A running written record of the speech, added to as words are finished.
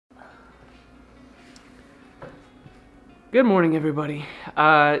Good morning, everybody.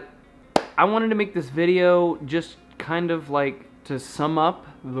 I wanted to make this video just kind of like to sum up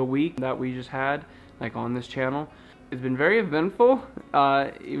the week that we just had, like on this channel. It's been very eventful,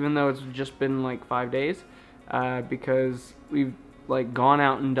 even though it's just been like 5 days, because we've like gone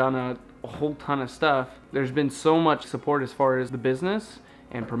out and done a whole ton of stuff. There's been so much support as far as the business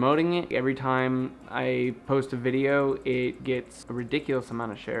and promoting it. Every time I post a video, it gets a ridiculous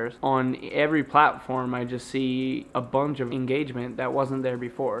amount of shares. On every platform, I just see a bunch of engagement that wasn't there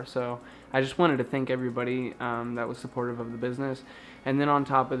before. So I just wanted to thank everybody that was supportive of the business. And then on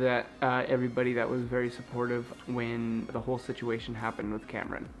top of that, everybody that was very supportive when the whole situation happened with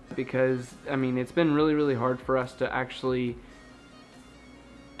Cameron. Because, I mean, it's been really, really hard for us to actually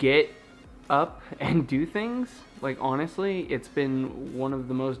get up and do things. Like, honestly, it's been one of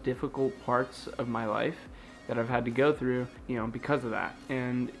the most difficult parts of my life that I've had to go through, you know, because of that.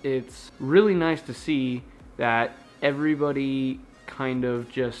 And it's really nice to see that everybody kind of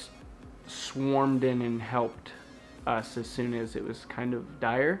just swarmed in and helped us as soon as it was kind of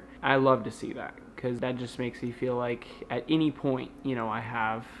dire. I love to see that, because that just makes me feel like at any point, you know, I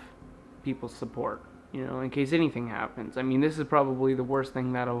have people's support, you know, in case anything happens. I mean, this is probably the worst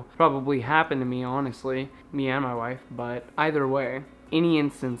thing that'll probably happen to me, honestly, me and my wife, but either way, any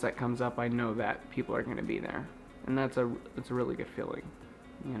instance that comes up, I know that people are going to be there, and that's a really good feeling,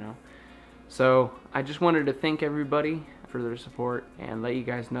 you know. So I just wanted to thank everybody for their support and let you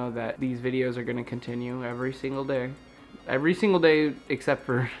guys know that these videos are going to continue every single day except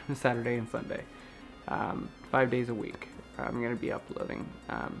for Saturday and Sunday, 5 days a week. I'm going to be uploading.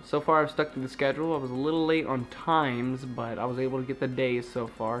 So far I've stuck to the schedule. I was a little late on times, but I was able to get the days so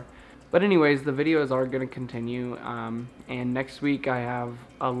far. But anyways, the videos are going to continue, and next week I have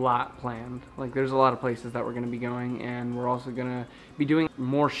a lot planned. Like, there's a lot of places that we're going to be going, and we're also going to be doing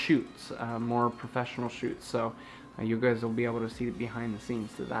more shoots, more professional shoots, so you guys will be able to see the behind the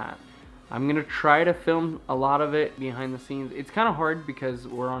scenes to that. I'm going to try to film a lot of it behind the scenes. It's kind of hard because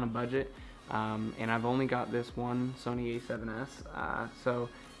we're on a budget. And I've only got this one Sony a7S, so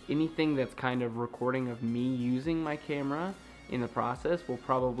anything that's kind of recording of me using my camera in the process will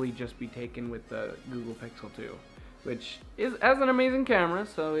probably just be taken with the Google Pixel 2, which has an amazing camera,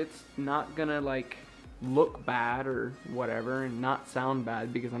 so it's not gonna like look bad or whatever and not sound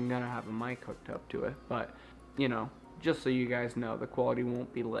bad because I'm gonna have a mic hooked up to it. But, you know, just so you guys know, the quality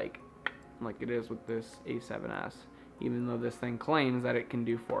won't be like it is with this A7S, even though this thing claims that it can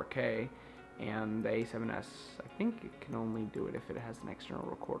do 4K. And the A7S, I think it can only do it if it has an external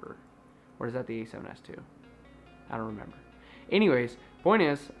recorder. Or is that the A7S too? I don't remember. Anyways, point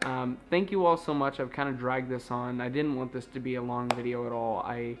is, thank you all so much. I've kind of dragged this on. I didn't want this to be a long video at all.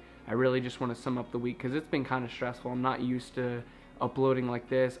 I really just want to sum up the week because it's been kind of stressful. I'm not used to uploading like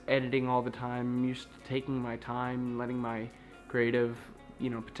this, editing all the time. I'm used to taking my time, letting my creative, you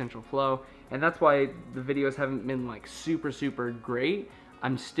know, potential flow. And that's why the videos haven't been like super great.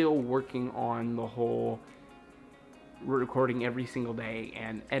 I'm still working on the whole recording every single day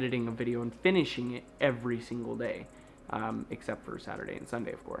and editing a video and finishing it every single day, except for Saturday and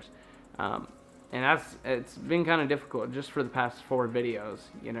Sunday, of course. And it's been kind of difficult just for the past 4 videos,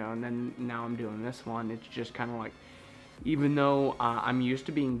 you know, and then now I'm doing this one. It's just kind of like, even though I'm used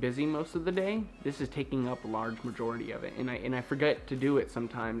to being busy most of the day, this is taking up a large majority of it, and I forget to do it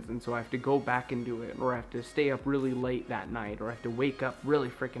sometimes, and so I have to go back and do it, or I have to stay up really late that night, or I have to wake up really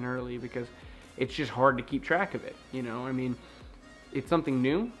freaking early because it's just hard to keep track of it, you know. I mean, it's something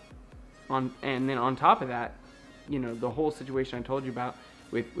new, and then on top of that, you know, the whole situation I told you about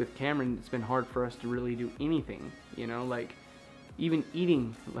with Cameron, it's been hard for us to really do anything, you know, like even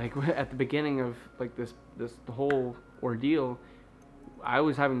eating. Like at the beginning of like the whole ordeal, I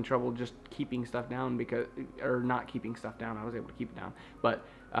was having trouble just keeping stuff down because, or not keeping stuff down, I was able to keep it down, but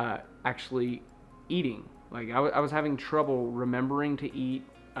actually eating. Like I was having trouble remembering to eat.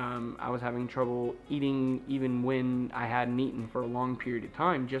 I was having trouble eating even when I hadn't eaten for a long period of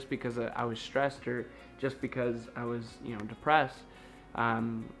time, just because I was stressed or just because I was, you know, depressed,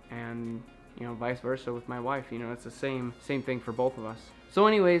 and you know, vice versa with my wife. You know, it's the same thing for both of us. So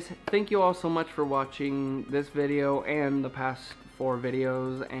anyways, thank you all so much for watching this video and the past 4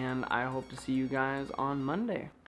 videos, and I hope to see you guys on Monday.